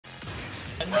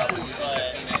Probably using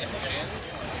Zafina and Jin.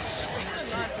 Zafina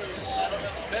not his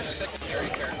best secondary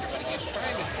character, but he's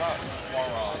trying to drop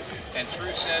Moron. And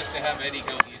True says to have Eddy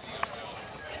go easy on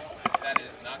Jonnie. That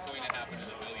is not going to happen in a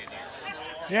million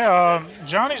years. Yeah,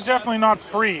 Johnny's definitely not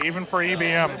free, even for EBM.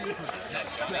 No,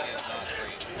 Jonnie is not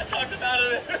free. I talked him out of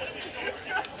it.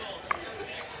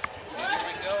 Here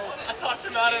we go. I talked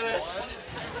him out of it.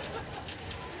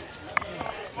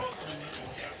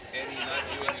 Eddy not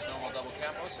doing his normal double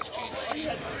capos, has changed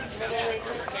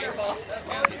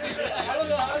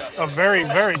A very,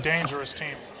 very dangerous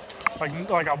team.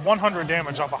 Like a 100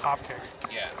 damage off a hop kick.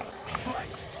 Yeah.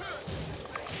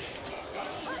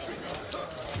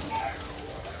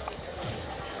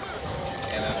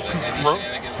 And the Eddy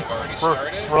shenanigans have already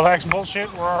started. Relax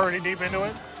bullshit, we're already deep into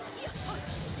it.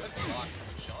 Good block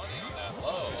from Jonnie on that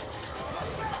low.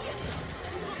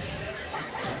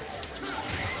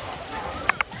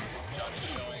 Johnny's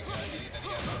showing Eddy that he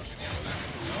has some shenanigans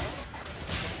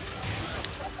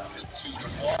to the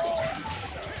wall.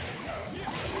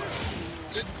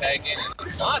 Good tag in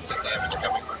and lots of damage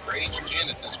coming from Rage Jin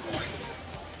at this point.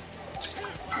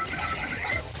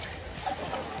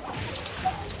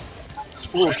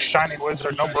 Ooh, Shining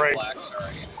Wizard, no break.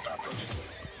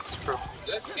 It's true.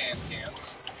 Good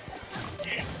cans.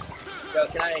 Bro,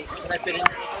 can I fit in?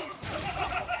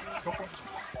 Go for it.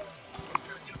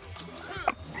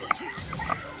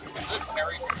 Good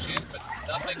parry from Jin, but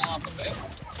nothing off of it.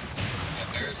 And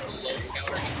there's the low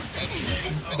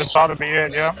counter. This ought to be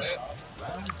it, yeah. That's it.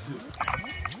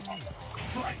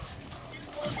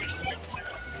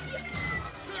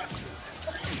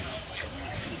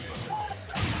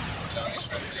 Johnny's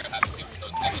trying to figure out how to deal with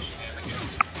those Eddy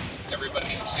shenanigans. Everybody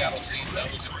in Seattle scene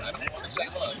knows him. I don't want to say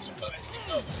loves, but we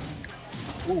know them.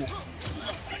 Ooh.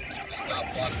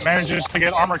 Manages to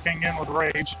get Armor King in with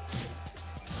Rage.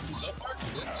 So far,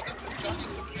 good stuff from Johnny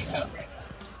Zafina.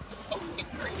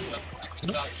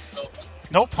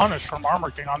 No punish from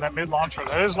Armor King on that mid launcher.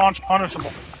 That is launch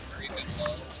punishable. Very good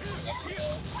low.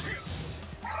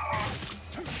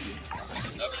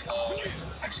 Another low.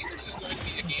 Actually, this is going to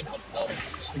be a game of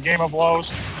lows. The game of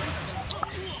lows.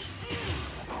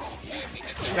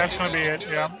 That's going to be it,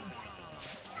 yeah.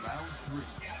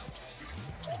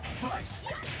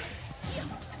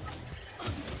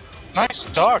 Nice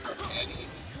duck.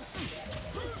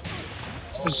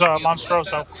 This is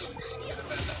Monstroso.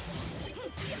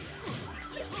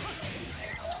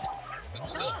 But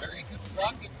still very good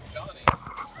blocking from Johnny.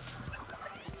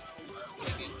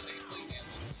 Taking safely and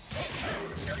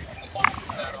carrying the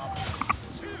that off.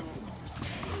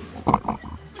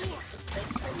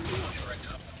 Right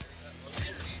now,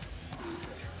 there's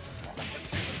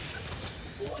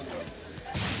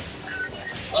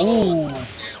that low Ooh. speed.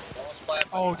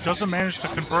 Oh, doesn't manage to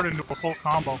convert into a full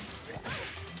combo.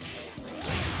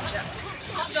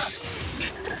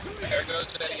 There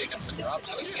goes Eddy against the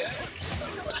drops that he has.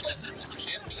 The question is, will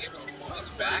Jin be able to pull this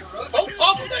back?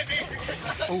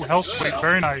 Oh, Hell Sweep,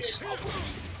 very nice.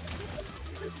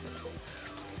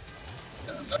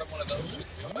 Another one of those should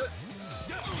do it.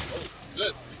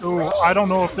 Good. Ooh, I don't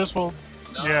know if this will.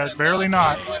 Yeah, barely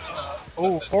not.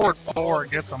 Oh, forward four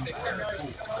gets him.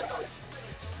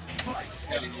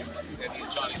 Eddy and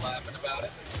Jonnie laughing about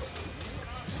it.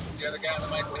 The other guy on the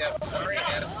mic, we have Murray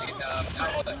and we have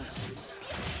Alex.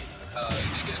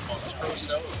 You get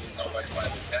Monstroso, no way by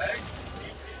the tag.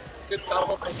 Good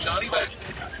combo from Jonnie, but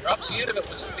drops the end of it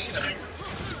with Zafina.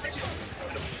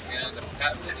 And the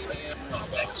patented EBM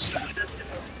combos.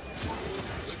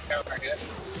 Good counter hit.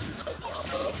 No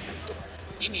combo.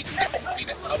 He needs to get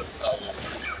Zafina out of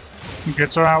the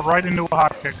Gets her out right into a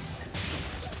hot kick.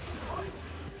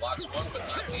 blocks one, but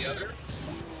not the other.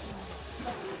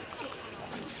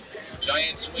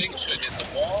 Giant swing should hit the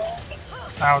wall.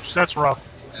 Ouch, that's rough.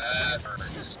 That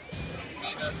hurts.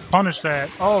 Punish that.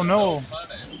 Oh no.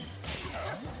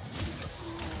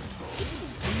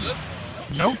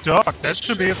 No duck. That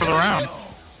should be it for the round.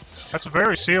 That's a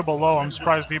very seeable low. I'm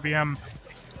surprised EBM.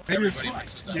 Maybe it's,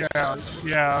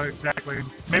 yeah, exactly.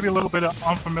 Maybe a little bit of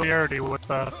unfamiliarity with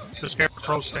the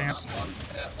Scarecrow stance.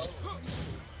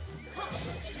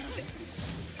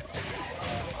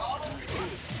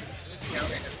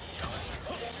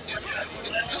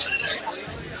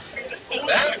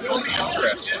 That will be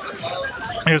interesting.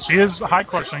 Yes, he is high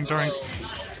crushing during.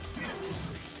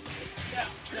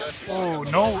 Oh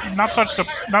no, not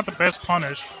the best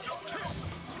punish.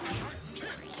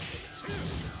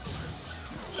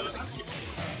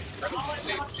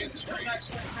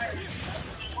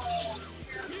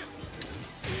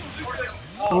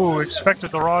 Ooh,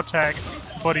 expected the raw tag,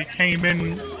 but he came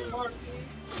in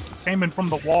from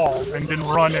the wall and didn't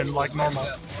run in like normal.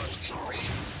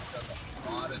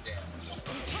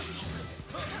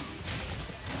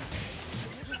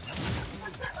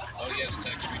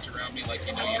 like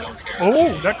you know you don't care.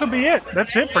 Oh, that could be it.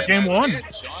 That's it for game one.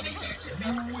 Johnny takes it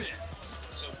out.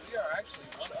 So we are actually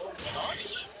 1-0 Johnny.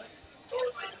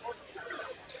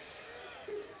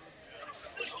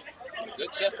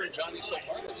 Good set for Johnny so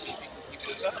far. Let's see if he can keep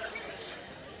this up.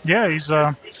 Yeah, he's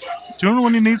doing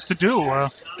what he needs to do.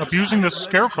 Abusing the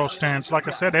scarecrow stance. Like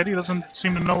I said, Eddie doesn't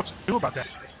seem to know what to do about that.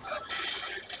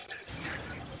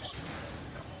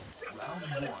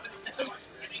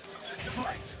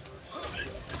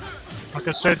 Like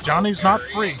I said, Johnny's not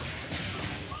free.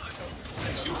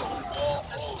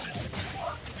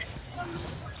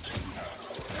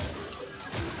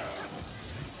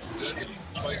 Good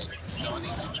choices from Johnny.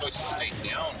 Good choice to stay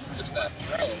down. Missed that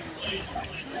throw.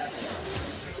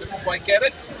 Couldn't quite get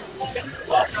it.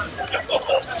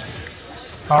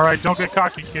 All right, don't get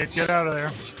cocky, kid. Get out of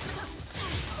there.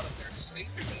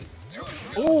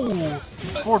 Ooh,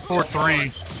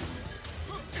 4-4-3.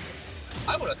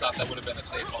 I would have thought that would have been a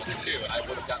safe launch too, and I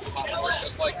would have gotten popcorn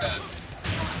just like that.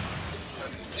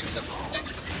 Except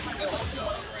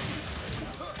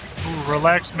ooh,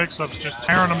 relaxed mix-ups, just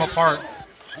tearing them apart.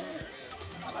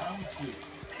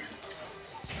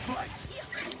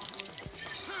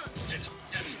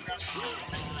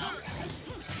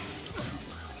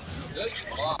 Good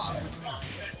block.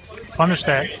 Punish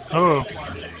that. Oh.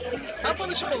 How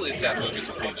punishable is that move,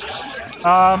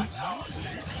 Zafina?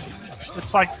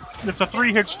 It's like it's a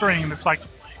 3-hit string. It's like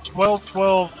 12,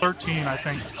 12, 13, I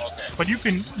think. Okay. But you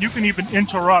can even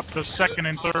interrupt the second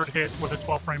and third hit with a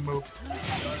 12-frame move.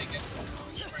 Johnny gets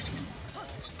trying to get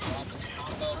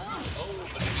combo. Oh,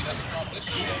 but if he doesn't drop this,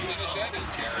 she'll finish Eddy.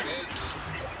 There it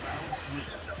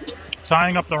is.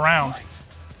 Tying up the round.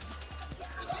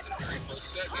 This is a very close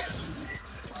set here.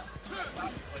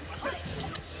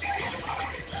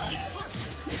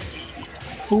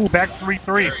 Ooh, back 3-3.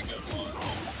 Very good one.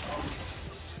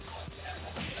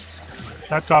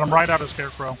 That got him right out of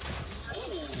Scarecrow.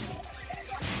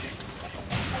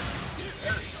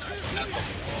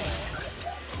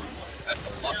 That's a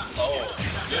luck. Oh,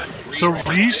 good. The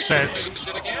resets.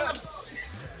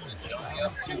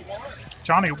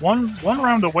 Johnny one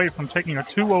round away from taking a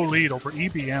 2-0 lead over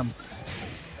EBM.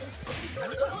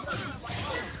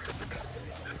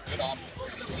 Good option.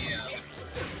 Yeah.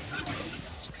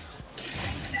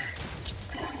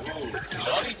 Ooh,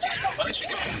 Johnny just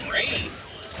punishing it from range.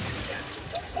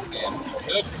 And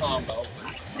good combo.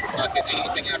 Not getting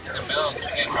anything after the bounce.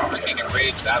 And freaking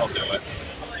enrage, that'll do it.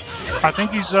 I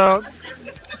think he's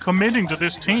committing to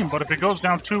this team, but if it goes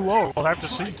down 2-0, we'll have to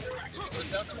see. If it goes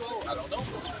down 2-0, I don't know if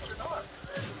he'll switch or not.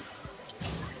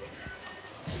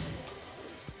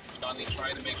 Johnny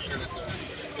trying to make sure that they're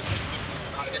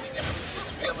not hitting him.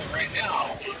 It's failing right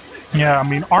now. Yeah, I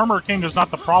mean, Armor King is not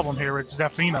the problem here. It's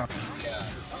Zafina. Yeah.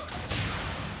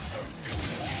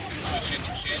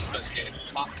 Switching shit, but getting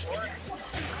popped for it.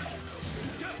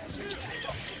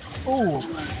 Ooh,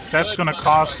 that's going to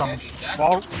cost him.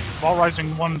 Ball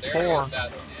rising 1-4.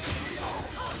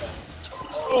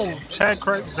 Oh, tag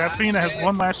credit. Zafina has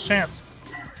one last chance.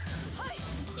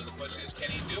 So the question is,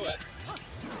 can he do it?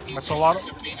 That's a lot of...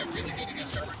 Zafina really good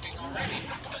against Armor King already.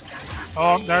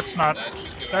 Oh, that's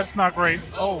not great.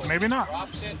 Oh, maybe not.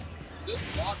 Drops it. Good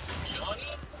block from Johnny.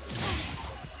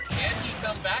 Can he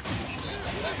come back from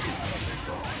this? That's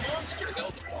monster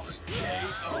held point.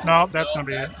 No, that's going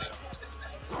to be it.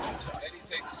 So Eddy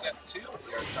takes set 2.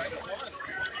 We are tied at 1.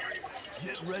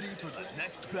 Get ready for the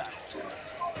next battle.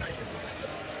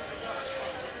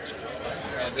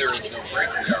 And there is no break.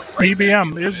 We are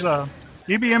right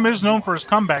EBM is known for his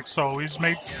comeback, so he's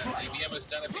made. there. EBM has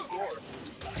done it before.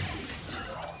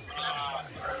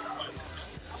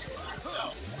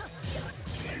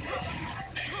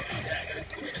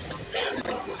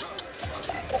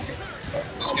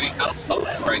 Just getting out of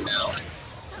public right now.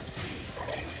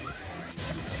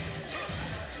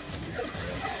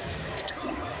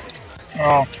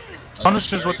 Oh,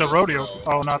 punishes with the rodeo.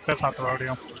 Oh, that's not the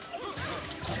rodeo.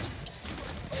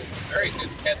 Very good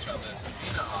catch on the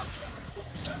Zafina option.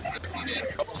 Zafina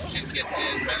in trouble. Jin gets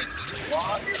in, manages to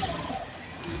block.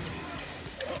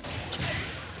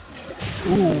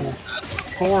 Ooh,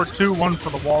 4-2-1 for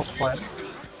the wall splat.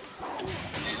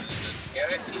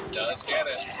 Get it? He does get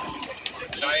it.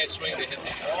 Giant swing to hit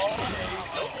the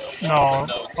wall.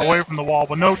 No, away from the wall,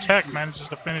 but no tech manages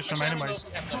to finish him anyways.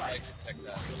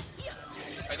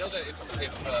 I know that if I've been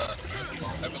told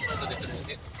that if it will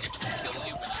hit, it will kill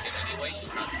you when you hit anyway, you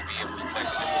have to be able to tech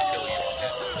it, it will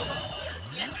kill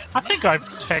you. I think I've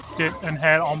teched it and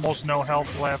had almost no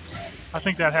health left. I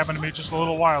think that happened to me just a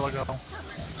little while ago.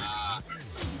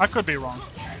 I could be wrong.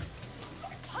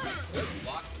 Good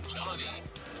block from Johnny.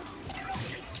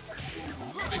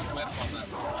 Big whip on that.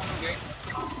 Okay.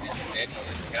 And Eddy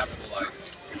is capitalizing.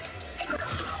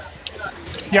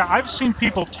 Yeah, I've seen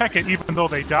people tech it even though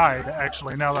they died,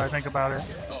 actually, now that I think about it.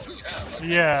 Oh, yeah. Okay.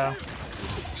 Yeah.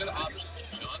 Good options,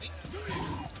 Jonnie.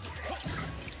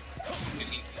 Can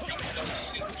he use those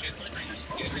Singed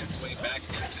strings to get his way back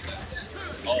into this?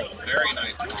 Oh, very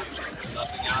nice launch.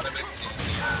 Nothing out of it.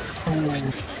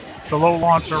 Ooh. The low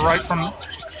launcher right from...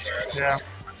 Yeah.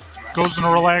 Goes in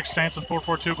a relaxed stance and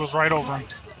 442 goes right over him.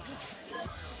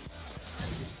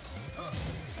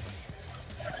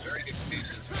 Very good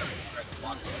pieces. Try to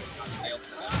block it.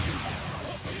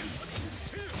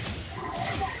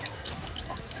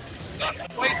 Not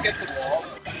quite hit the wall.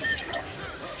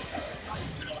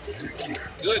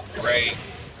 Good break.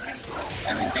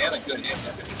 And again, a good hit,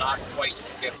 but did not quite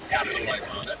capitalize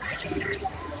on it.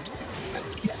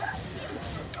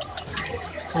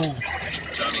 Ooh.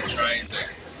 Jonnie trying to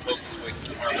poke his way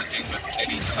through armor king, but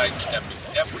Eddy sidestepping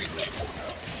everything.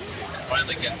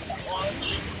 Finally gets the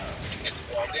launch. Gets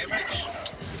wall damage.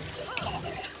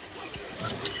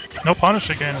 No punish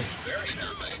again. Very nice.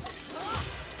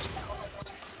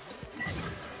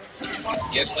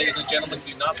 Yes, ladies and gentlemen,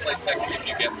 do not play Tekken if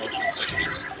you get motion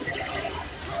sickness.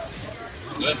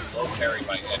 Good low parry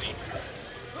by Eddy.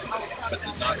 But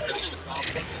does not finish the combo,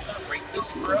 does not break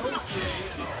this throw.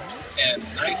 And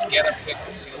nice get up pick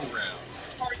to seal the round.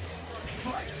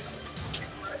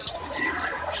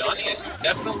 Jonnie is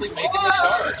definitely making this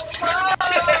hard.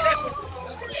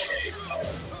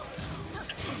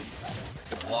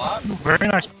 Good block. Very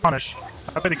nice punish.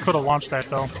 I bet he could have launched that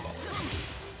though.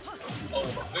 Oh,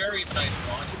 very nice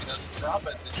launch. If he doesn't drop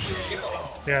it, this should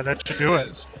kill. Yeah, that should do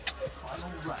it.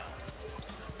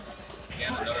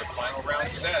 Again, another final round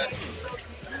set.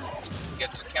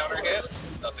 Gets a counter hit.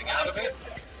 Nothing out of it.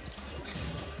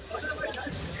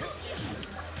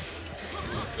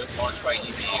 Good launch by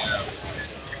EBM.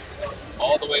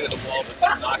 All the way to the wall, but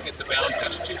does not get the bound,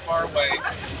 just too far away.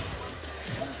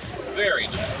 Very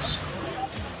nice.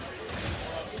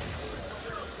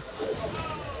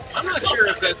 I'm not sure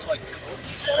if that's like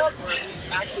a setup or if he's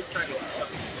actually trying to do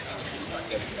something he's just not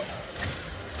getting it.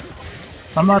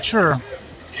 I'm not sure.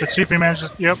 Let's see if he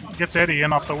manages. Yep, gets Eddy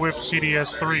in off the whiff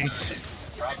CDS 3.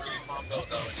 Drops a combo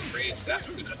though in his rage. That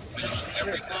could have finished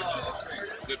everything.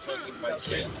 Good poking by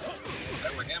Jin. If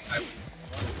that were him, I would.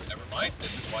 Never mind.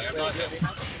 This is why I'm not him.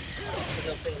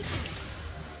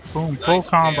 Boom, full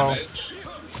combo. Damage.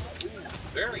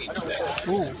 Very nice.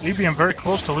 Ooh, EBM very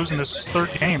close to losing this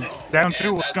third game. Down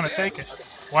 2 was going to take it.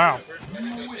 Wow.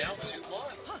 And it goes down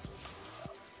 2-1.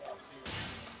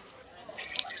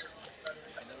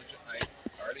 I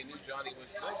already knew Jonnie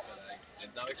was good, but I did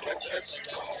not expect this.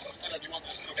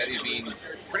 Eddy being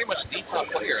pretty much the top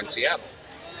player in Seattle.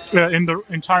 In the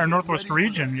entire Northwest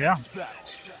region, yeah.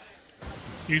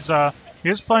 He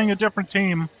is playing a different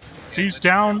team. So he's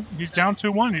down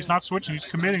 2-1. He's not switching. He's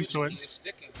committing to it. He is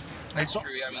sticking. That's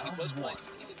true. I mean, he was playing.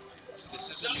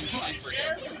 This is a new team for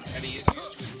him, and he is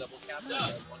used to his double captain.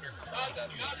 I wonder how much that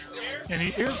makes him. And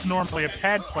he is normally a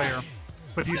pad player,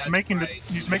 but he's making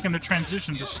the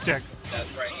transition to stick.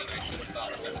 That's right, and I should have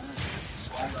thought of that.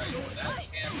 Right, that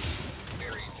can be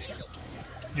very difficult.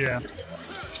 Yeah.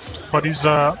 But he's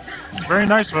very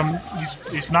nice of him.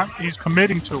 He's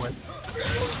committing to it.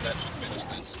 That should finish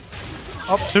this.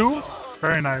 Up 2?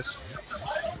 Very nice.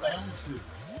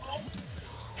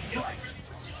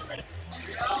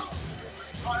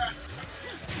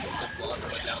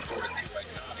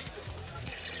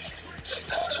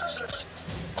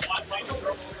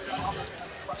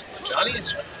 Jonnie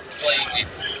is playing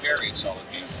a very solid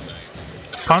game tonight.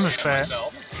 Punish that.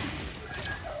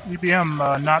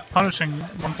 EBM not punishing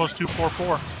 1 + 2 4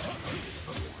 4.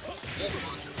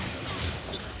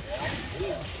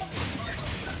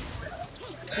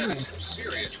 That is some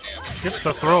serious damage. Gets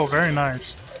the throw, very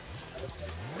nice.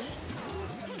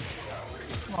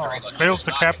 Oh, fails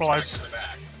to capitalize.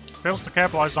 Fails to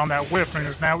capitalize on that whip and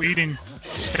is now eating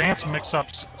stance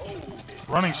mix-ups.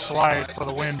 Running slide for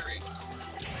the win.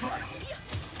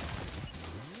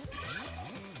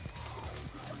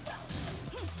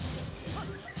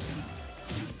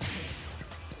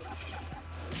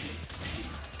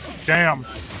 Damn.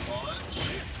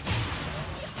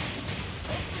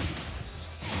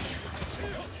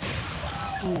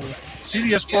 Ooh.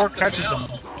 CDS4 catches him.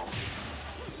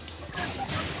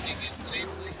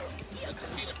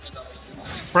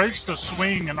 Breaks the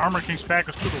swing and Armor King's back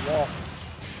is to the wall.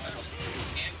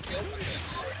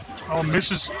 Oh,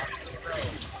 misses.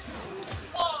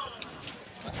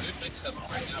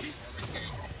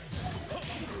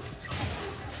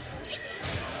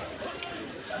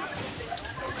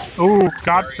 Ooh,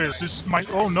 Godfist. This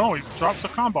might. Oh no, he drops the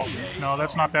combo. No,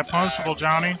 that's not that punishable,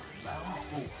 Jonnie.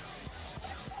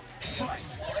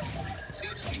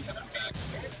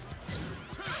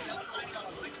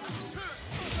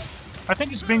 I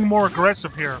think he's being more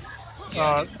aggressive here.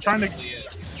 Yeah, Trying to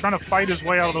is. trying to fight his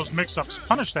way out of those mix-ups.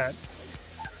 Punish that.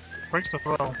 Breaks the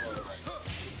throw.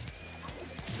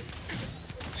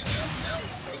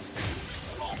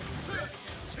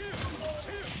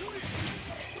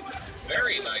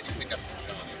 Very nice pickup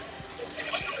from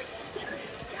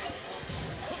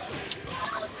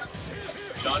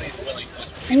Johnny. Johnny's willing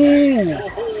just to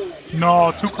Ooh!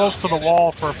 No, too close to the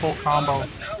wall for a full combo.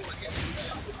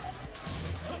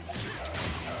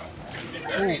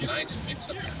 Very nice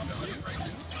mix-up from Johnny right now.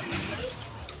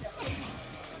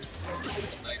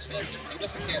 Nice look. Even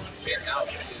if he can't get out,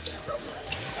 he is in trouble.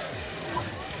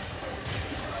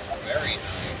 Very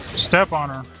nice. Step on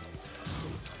her.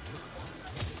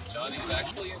 Johnny's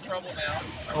actually in trouble now.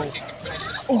 Remember, he can finish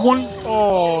this.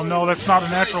 Oh, no, that's not a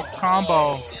natural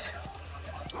combo.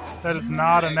 That is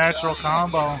not a natural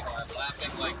combo.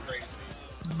 Laughing like crazy.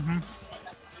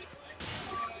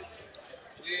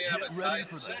 We have a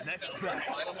tight set for the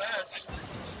final match.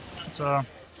 It's,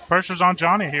 pressure's on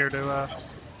Johnny here to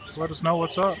let us know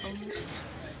what's up.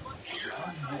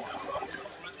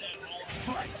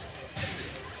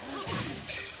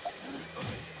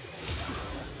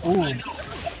 Ooh.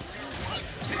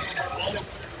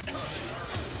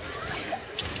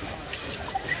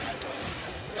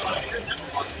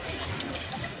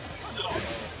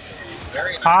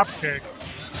 Very Top nice. kick.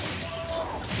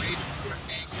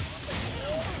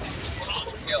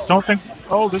 Don't think.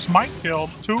 Oh, this might kill.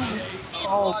 Two.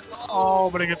 Oh,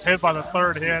 but it gets hit by the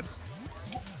third hit.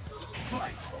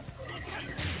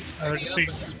 You can see.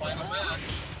 Final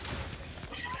match.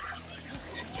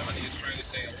 Johnny is trying to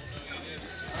say,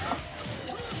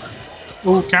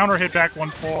 Ooh, counter hit back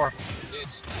 1-4. this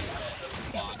is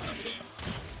a lot of damage.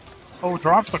 Oh,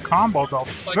 drops the combo though.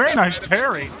 Like Very that nice might have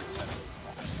parry. been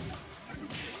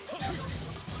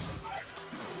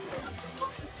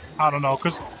I don't know,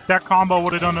 because that combo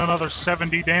would have done another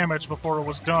 70 damage before it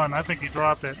was done. I think he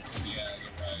dropped it. Yeah,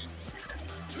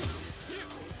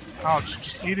 you're right. Ouch,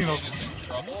 just eating those. He's in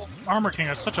trouble. Armor King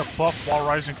has such a buff while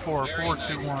rising forward. Very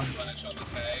 4-2-1. nice punish on the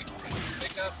tag.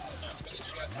 Pick up. Not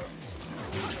finish yet.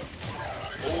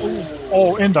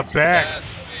 Oh, in the back.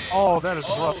 That's big. Oh, that is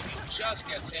Oh, rough. he just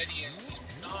gets Eddy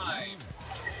inside.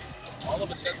 All of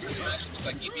a sudden, this match looks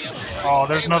like EBM. Oh,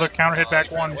 there's another counter hit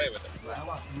back one. Away with it.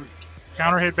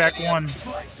 Counter hit back Eddy 1.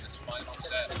 This final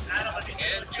set.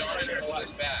 And Johnny pulled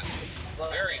his back.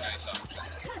 Very nice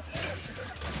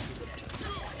option.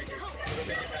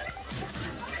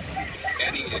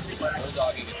 Eddy is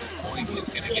bulldogging at this point. He is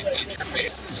going to get in your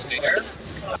face and stare.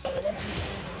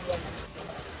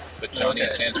 But Johnny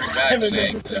is answering back,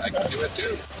 saying that I can do it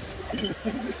too.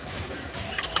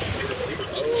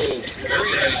 Oh,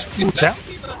 very nice. Is that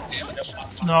damage?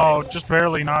 No, just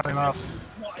barely, not enough.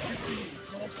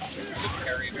 Good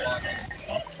parry and blocking.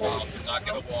 Not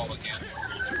going to wall again.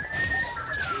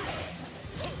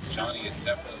 Johnny is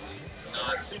definitely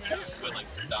not willing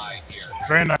to die here.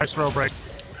 Very nice row break.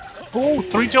 Ooh,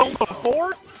 3 tilt to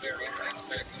 4? Very nice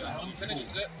pick. So he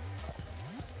finishes it.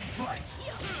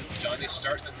 Johnny's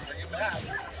starting to bring it back.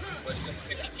 The question is,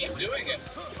 can he keep doing it?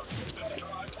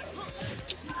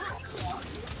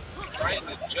 Trying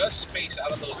to just space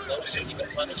out of those lows so he can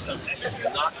punish them.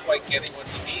 Not quite getting what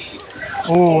he needs.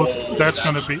 Oh, that's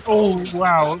going to be. Oh,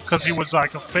 wow, because he was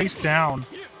like a face down.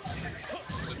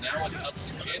 So now it's up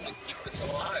to Jin to keep this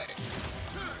alive.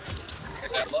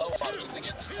 Is that low option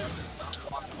again? Not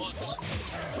blocked once.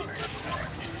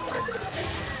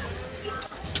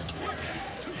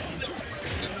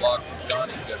 Good block from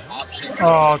Johnny. Good option.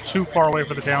 Oh, too far away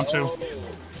for the down 2.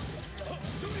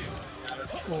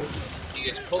 He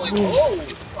is pulling. Oh!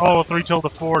 Oh, 3 tilt to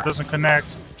 4 doesn't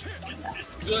connect.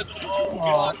 Good. Oh,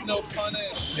 block, no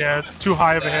punish. Yeah, too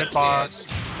high of a That's hitbox.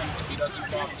 it. If he doesn't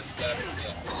drop this, that is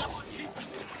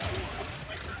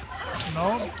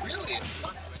No. really, it's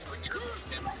not anywhere near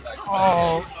 10 seconds.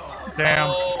 Oh, damn.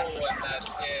 Oh, and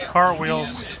that's it.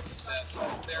 Cartwheels. EBM is